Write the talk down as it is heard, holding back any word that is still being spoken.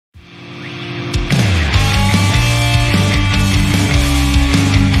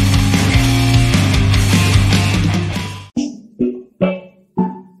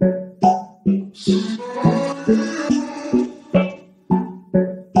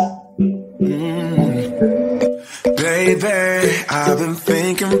I've been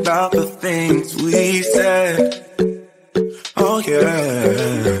thinking about the things we said. Oh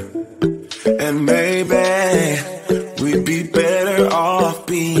yeah. And maybe we'd be better off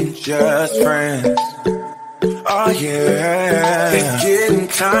being just friends. Oh yeah. It's getting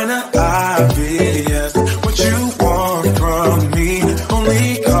kinda obvious what you want from me.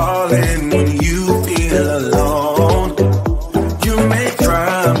 Only calling when you feel alone. You make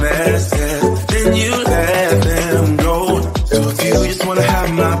promises, then you let them go. So if you just wanna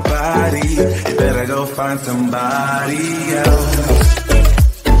have my body, you better go find somebody else.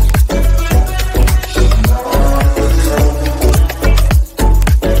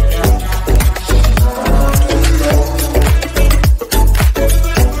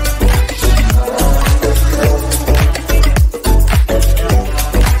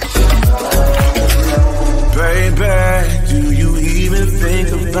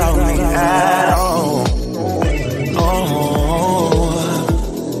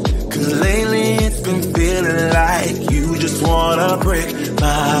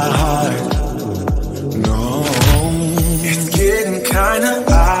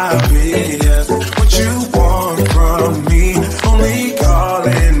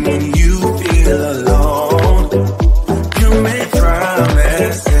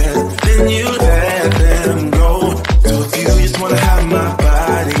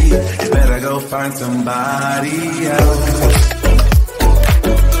 Somebody else.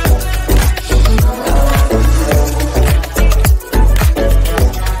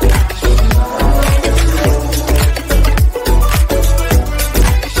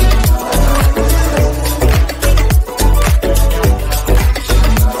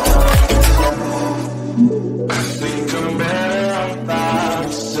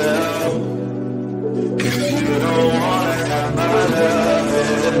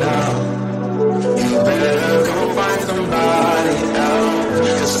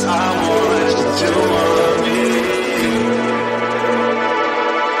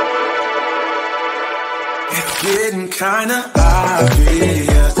 Kinda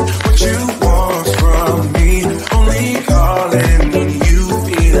obvious what you want from me. Only calling when you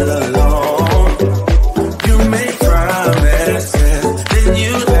feel alone. You make promises, then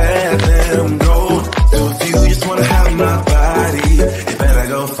you let them go. So if you just wanna have my body, you better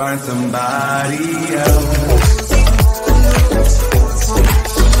go find somebody else.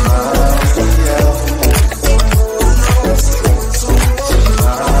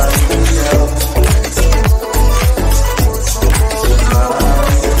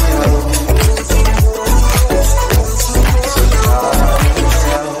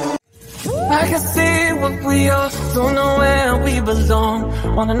 Don't know where we belong.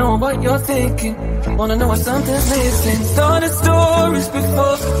 Wanna know what you're thinking. Wanna know if something's missing. Started stories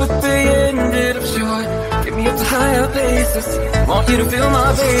before, but they ended up short. Get me up to higher places. Want you to fill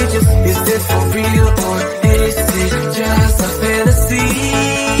my pages. Is this for real or is it just a fantasy?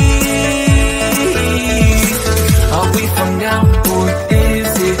 Are we from now or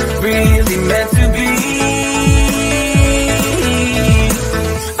is it really meant to be?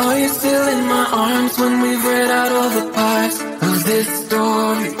 Are you still in my arms when we've read out all the parts of this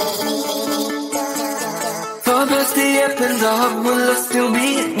story? For past the epilogue, will I still be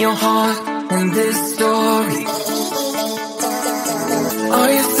in your heart in this story?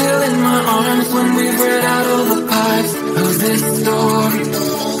 Are you still in my arms when we've read out all the parts of this story?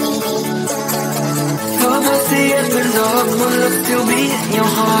 For past the epilogue, will I still be in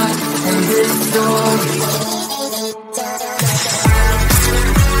your heart in this story?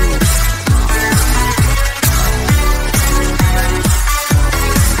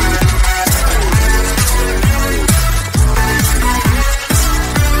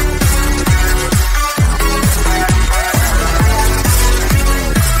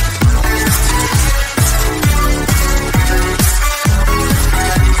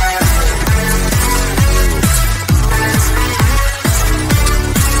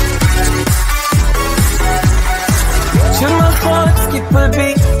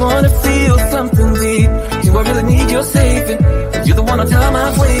 Wanna feel something deep. Do I really need your saving? You're the one on time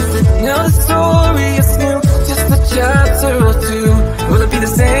I've wasted. Now the story is new, just a chapter or two. Will it be the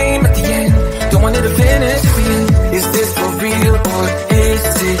same at the end? Don't want it to finish at the end. Is this for real or is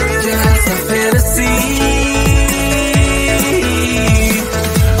it just a fantasy?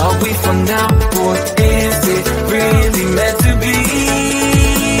 Are we from now or is it really meant to be?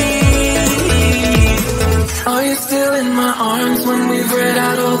 Are you still in my arms when we've read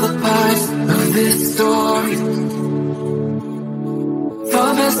out all the parts of this story?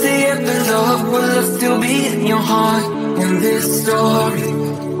 Far past the epilogue, will I still be in your heart in this story?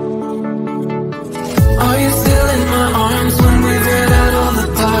 Are you still in my arms when we've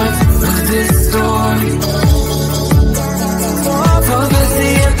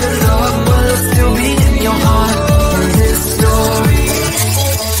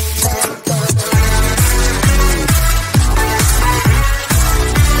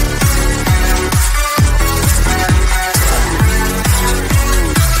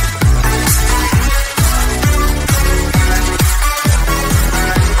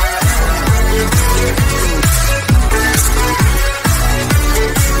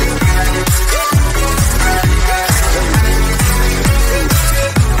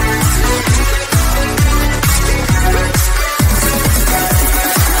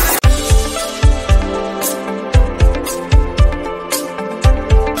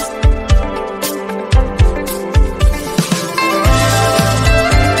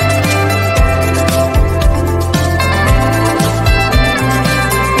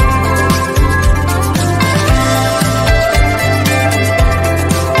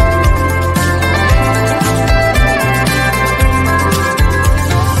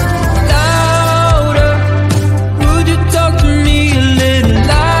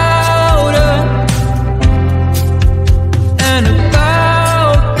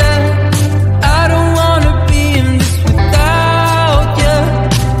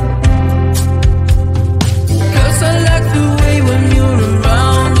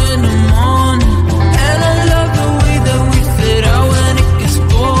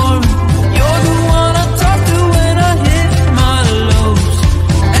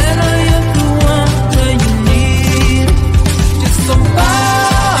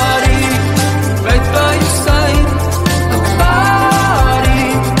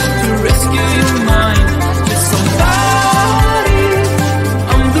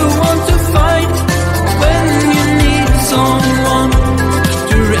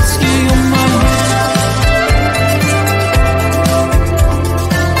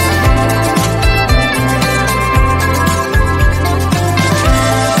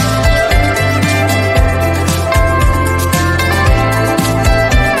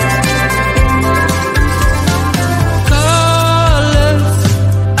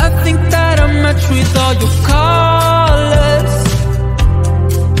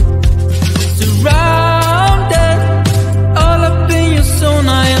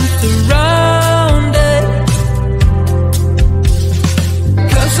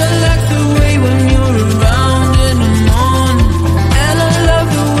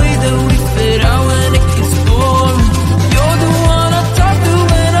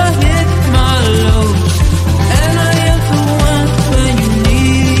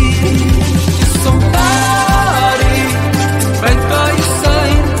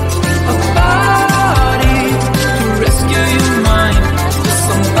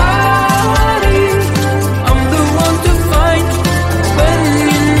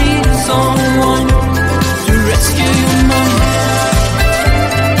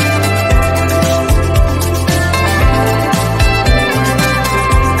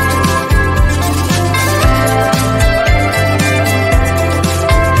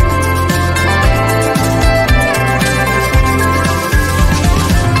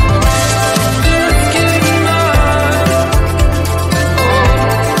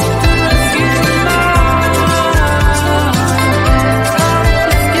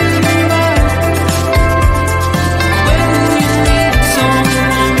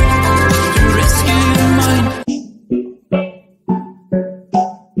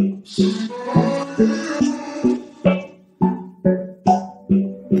Baby,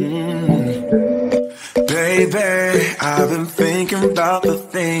 I've been thinking about the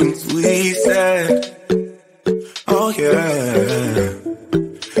things we said. Oh yeah.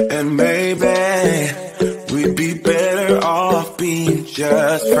 And maybe we'd be better off being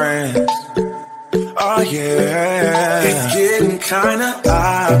just friends. Oh yeah. It's getting kinda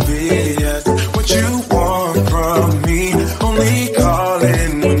obvious what you want from me. Only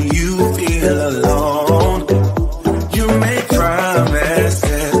calling when you feel alone. You make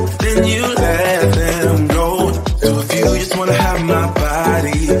promises, then you let them go. So if you just wanna have my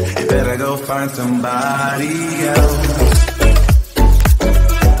body, you better go find somebody else.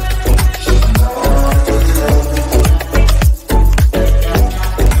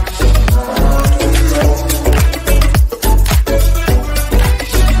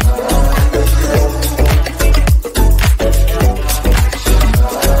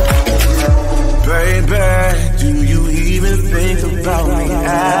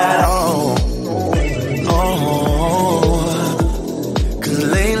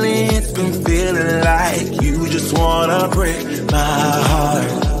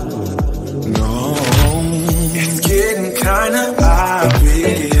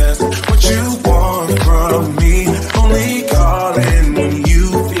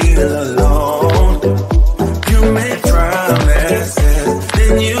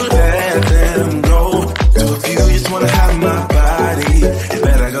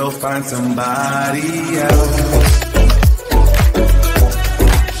 Somebody else.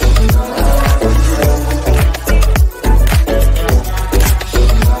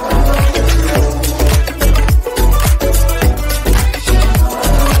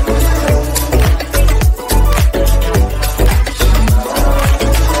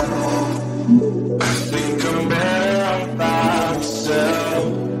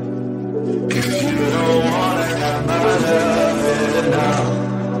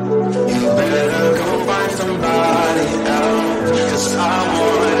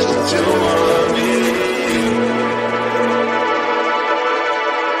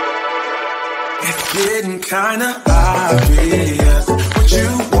 Kinda obvious what you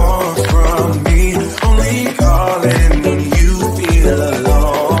want from me. Only calling when you feel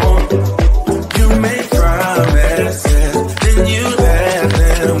alone. You make promises, then you let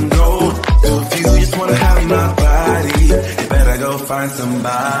them go. So if you just wanna have my body, you better go find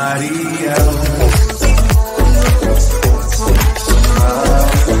somebody else.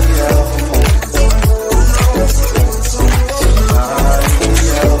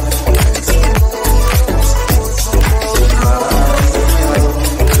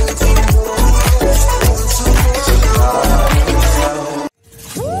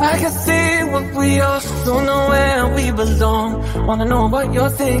 Don't know where we belong. Wanna know what you're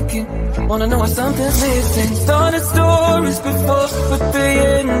thinking. Wanna know if something's missing. Started stories before, but they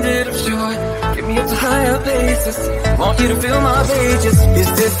ended up short. Get me up to higher places. Want you to feel my pages. Is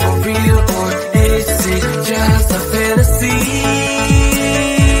this for real or is it just a fantasy?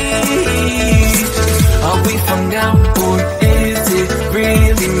 Are we from now or is it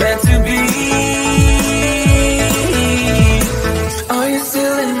really meant to be? Are you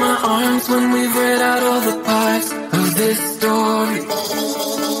still in my arms when we've read out all the parts of this story?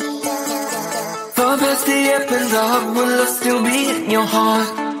 For past the epilogue, will I still be in your heart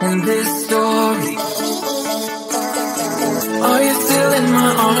in this story? Are you still in my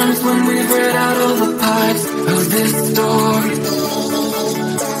arms when we've read out all the parts of this story?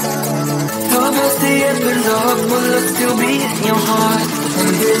 For past the epilogue, will I still be in your heart in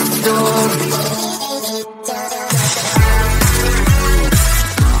this story?